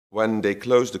When they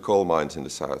closed the coal mines in the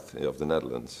south of the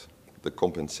Netherlands, the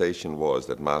compensation was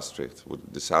that Maastricht,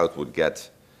 the south would get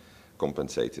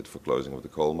compensated for closing of the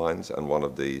coal mines, and one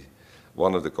of the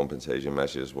compensation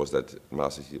measures was that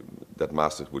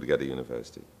Maastricht would get a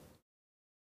university.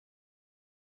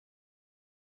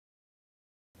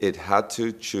 It had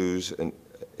to choose, and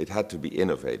it had to be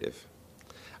innovative.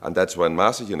 And that's when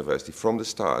Maastricht University, from the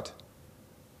start,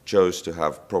 chose to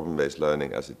have problem-based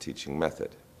learning as a teaching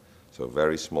method. So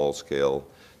very small scale.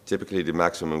 Typically the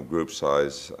maximum group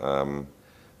size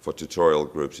for tutorial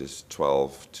groups is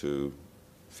 12 to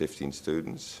 15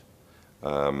 students.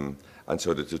 And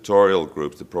so the tutorial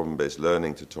groups, the problem-based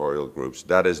learning tutorial groups,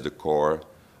 that is the core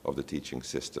of the teaching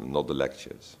system, not the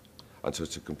lectures. And so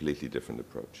it's a completely different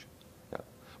approach. Yeah.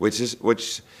 Which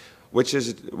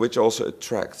also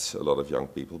attracts a lot of young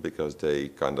people because they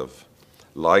kind of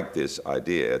like this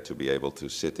idea to be able to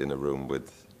sit in a room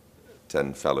with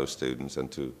 10 fellow students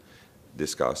and to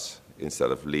discuss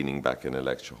instead of leaning back in a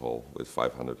lecture hall with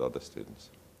 500 other students.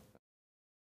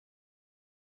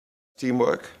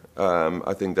 Teamwork,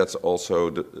 I think that's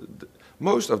also,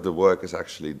 most of the work is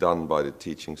actually done by the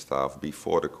teaching staff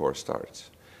before the course starts.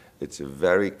 It's a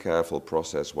very careful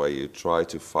process where you try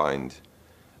to find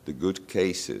the good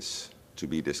cases to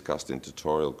be discussed in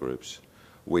tutorial groups,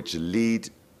 which lead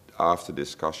after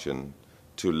discussion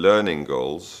to learning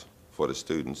goals for the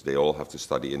students. They all have to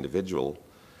study individual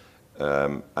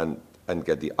and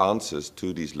get the answers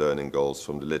to these learning goals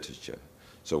from the literature.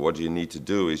 So what you need to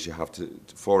do is you have to,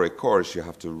 for a course, you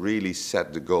have to really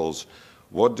set the goals.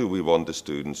 What do we want the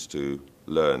students to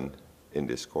learn in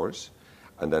this course?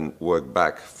 And then work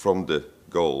back from the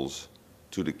goals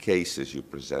to the cases you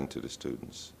present to the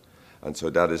students. And so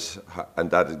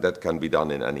that can be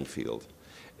done in any field.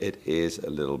 It is a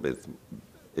little bit,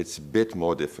 it's a bit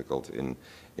more difficult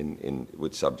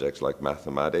with subjects like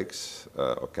mathematics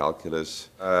or calculus.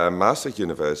 Maastricht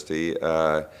University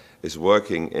is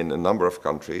working in a number of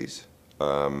countries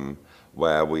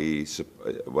where we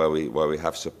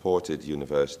have supported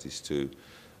universities to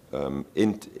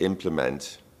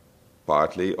implement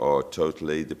partly or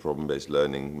totally the problem-based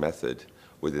learning method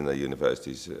within their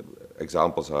universities.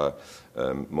 Examples are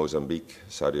Mozambique,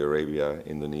 Saudi Arabia,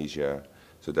 Indonesia.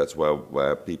 So that's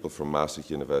where people from Maastricht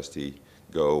University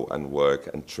go and work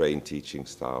and train teaching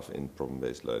staff in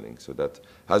problem-based learning. So that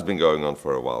has been going on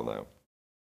for a while now.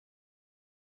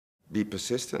 Be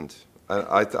persistent.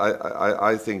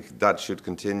 I think that should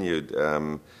continue.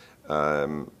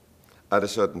 At a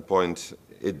certain point,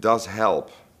 it does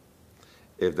help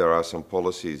if there are some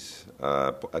policies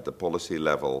at the policy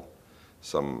level,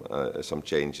 some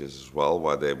changes as well,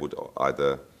 where they would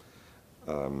either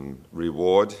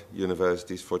reward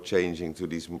universities for changing to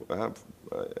these.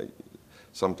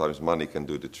 Sometimes money can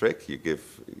do the trick.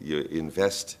 You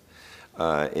invest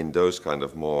in those kind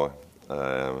of more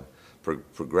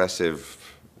progressive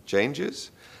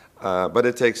changes, but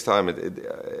it takes time.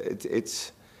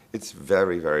 It's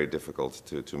very, very difficult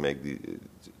to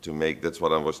make. That's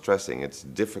what I was stressing. It's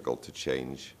difficult to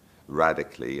change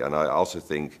radically, and I also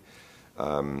think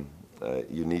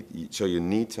you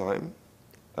need time.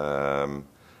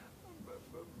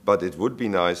 But it would be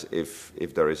nice if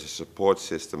there is a support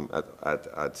system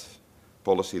at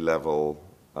policy level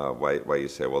where you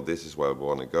say, well, this is where we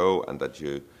want to go, and that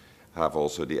you have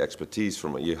also the expertise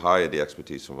you hire the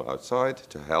expertise from outside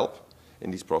to help in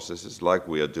these processes, like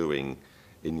we are doing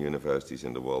in universities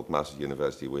in the world. Maastricht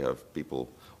University, we have people,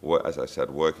 as I said,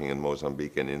 working in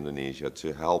Mozambique and Indonesia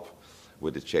to help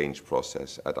with the change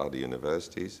process at other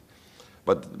universities.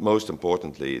 But most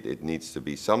importantly, it needs to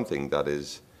be something that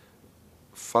is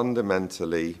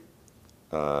fundamentally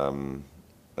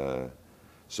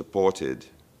supported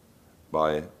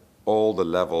by all the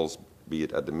levels, be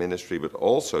it at the ministry, but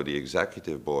also the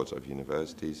executive boards of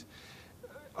universities.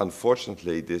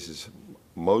 Unfortunately, this is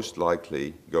most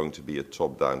likely going to be a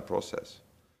top-down process.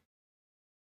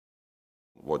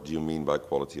 What do you mean by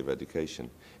quality of education?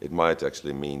 It might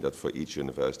actually mean that for each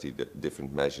university,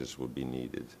 different measures would be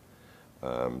needed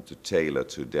to tailor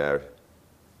to their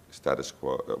status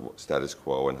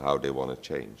quo and how they want to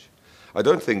change. I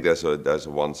don't think there's a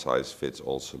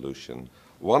one-size-fits-all solution.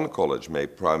 One college may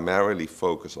primarily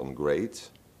focus on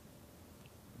grades,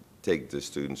 take the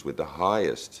students with the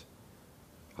highest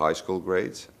high school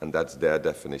grades, and that's their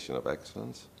definition of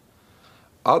excellence.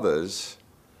 Others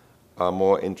are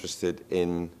more interested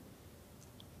in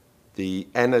the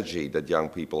energy that young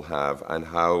people have and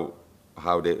how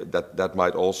that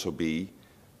might also be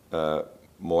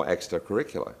more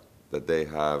extracurricular, that they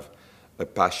have a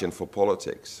passion for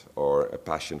politics or a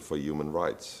passion for human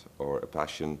rights or a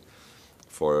passion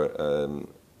for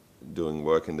doing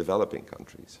work in developing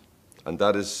countries. And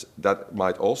that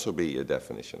might also be a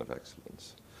definition of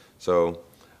excellence. So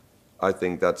I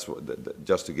think that's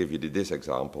just to give you this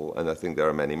example, and I think there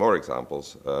are many more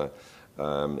examples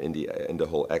in the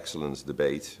whole excellence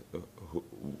debate.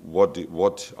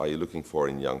 What are you looking for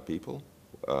in young people,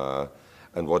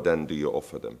 and what then do you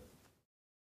offer them?